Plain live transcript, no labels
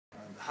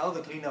how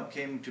the cleanup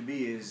came to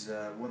be is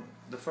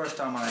the first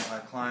time I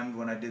climbed,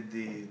 when I did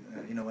the,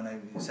 when I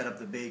set up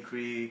the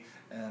bakery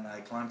and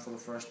I climbed for the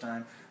first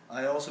time,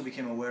 I also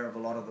became aware of a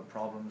lot of the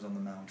problems on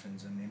the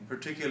mountains, and in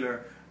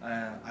particular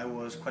I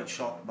was quite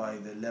shocked by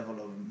the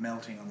level of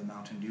melting on the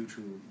mountain due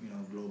to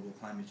global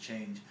climate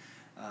change.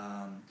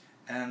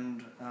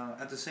 And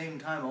at the same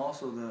time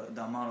also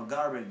the amount of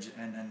garbage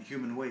and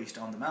human waste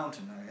on the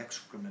mountain,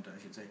 excrement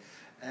I should say.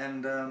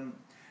 And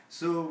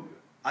so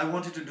I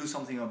wanted to do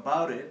something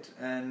about it,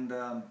 and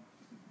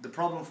the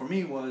problem for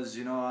me was,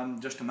 I'm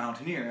just a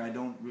mountaineer, I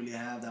don't really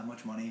have that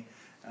much money.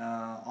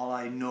 All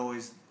I know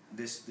is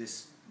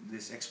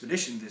this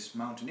expedition, this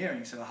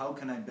mountaineering, so how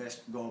can I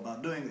best go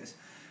about doing this?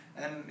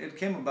 And it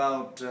came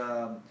about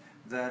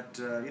that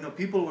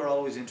people were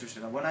always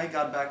interested. When I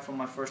got back from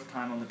my first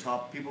time on the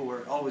top, people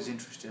were always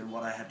interested in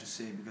what I had to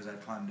say because I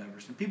climbed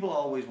Everest, and people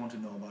always want to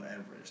know about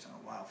Everest.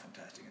 Oh, wow,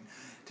 fantastic, and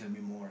tell me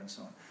more and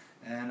so on.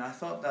 And I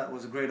thought that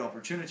was a great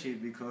opportunity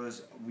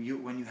because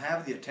when you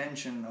have the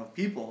attention of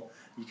people,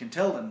 you can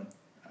tell them,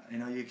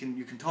 you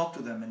can talk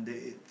to them, and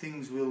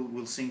things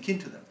will sink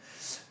into them.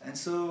 And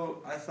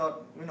so I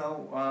thought,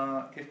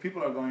 if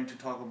people are going to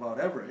talk about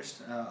Everest,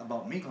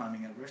 about me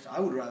climbing Everest, I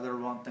would rather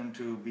want them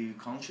to be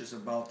conscious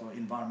about the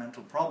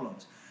environmental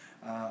problems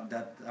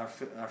that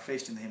are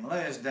faced in the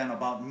Himalayas than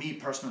about me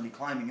personally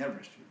climbing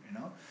Everest,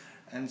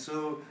 And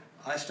so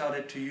I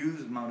started to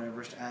use Mount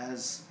Everest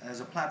as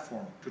a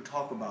platform to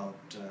talk about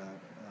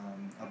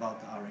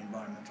our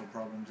environmental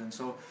problems. And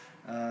so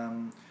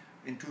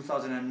in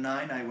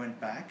 2009 I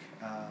went back,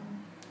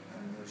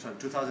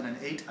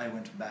 2008 I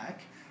went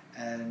back,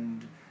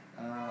 and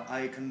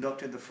I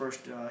conducted the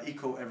first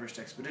Eco-Everest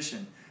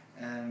expedition.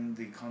 And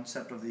the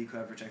concept of the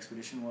Eco-Everest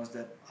expedition was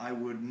that I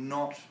would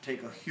not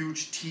take a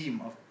huge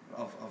team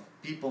of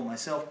people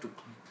myself to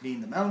clean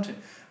the mountain,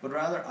 but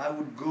rather I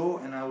would go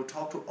and I would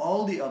talk to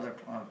all the other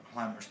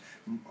climbers,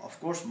 of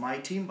course my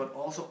team, but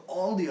also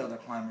all the other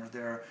climbers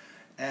there,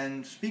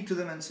 and speak to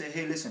them and say,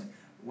 hey, listen,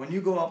 when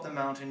you go up the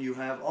mountain, you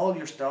have all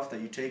your stuff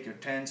that you take, your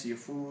tents, your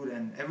food,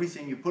 and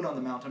everything you put on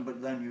the mountain,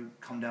 but then you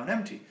come down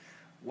empty.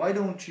 Why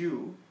don't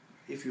you,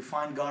 if you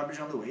find garbage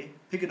on the way,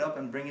 pick it up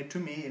and bring it to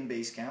me in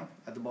base camp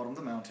at the bottom of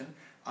the mountain.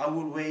 I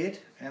will weigh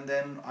it, and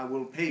then I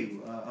will pay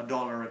you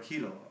 $1 a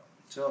kilo.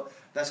 So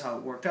that's how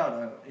it worked out,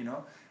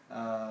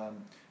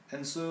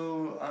 and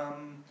so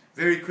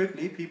very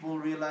quickly people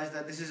realized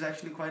that this is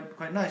actually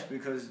quite nice,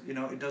 because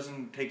it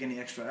doesn't take any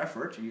extra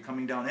effort. You're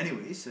coming down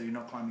anyway, so you're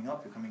not climbing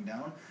up, you're coming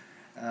down.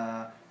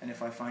 And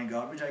if I find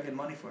garbage, I get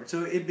money for it.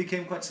 So it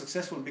became quite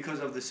successful because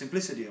of the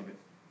simplicity of it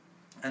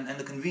and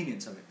the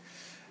convenience of it.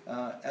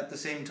 At the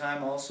same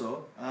time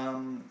also,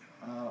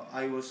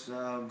 I was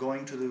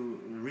going to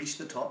reach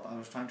the top. I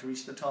was trying to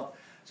reach the top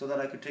so that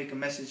I could take a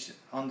message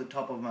on the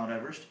top of Mount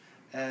Everest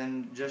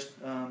and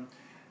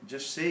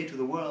just say to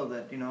the world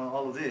that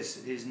all of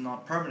this is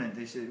not permanent.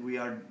 They say we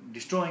are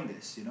destroying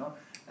this,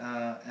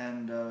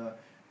 and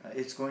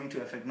it's going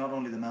to affect not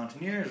only the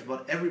mountaineers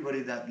but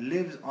everybody that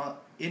lives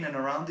in and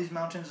around these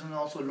mountains and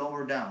also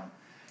lower down.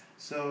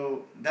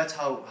 So that's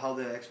how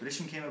the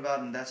expedition came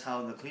about, and that's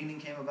how the cleaning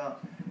came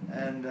about.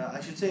 And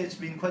I should say it's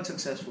been quite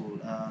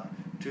successful.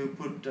 To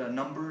put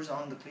numbers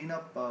on the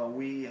cleanup,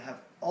 we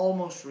have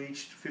almost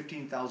reached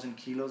 15,000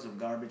 kilos of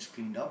garbage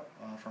cleaned up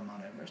from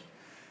Mount Everest.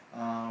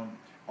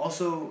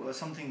 Also,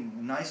 something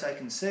nice I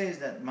can say is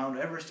that Mount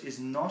Everest is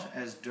not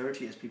as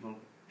dirty as people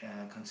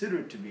consider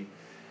it to be.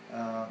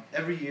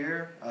 Every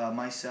year,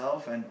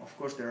 myself, and of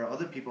course there are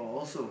other people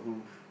also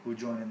who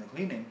join in the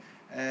cleaning,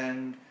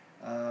 and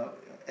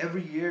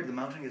every year the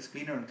mountain gets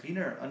cleaner and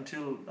cleaner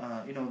until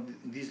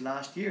these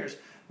last years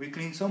we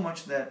clean so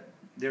much that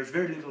there's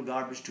very little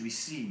garbage to be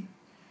seen.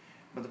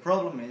 But the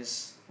problem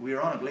is we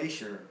are on a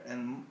glacier,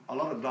 and a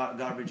lot of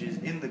garbage is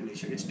in the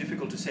glacier. It's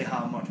difficult to say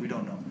how much, we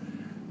don't know.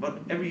 But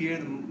every year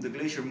the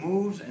glacier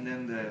moves, and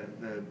then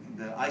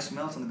the ice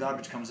melts and the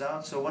garbage comes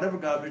out. So whatever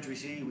garbage we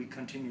see, we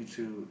continue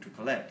to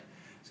collect.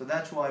 So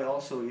that's why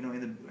also,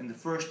 in the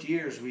first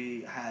years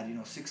we had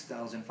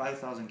 6,000,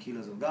 5,000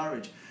 kilos of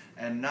garbage,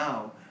 and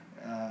now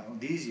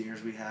these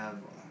years we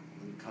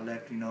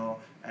collect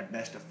at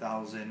best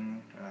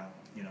 1,000,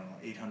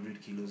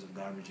 800 kilos of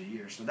garbage a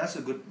year. So that's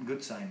a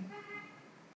good sign.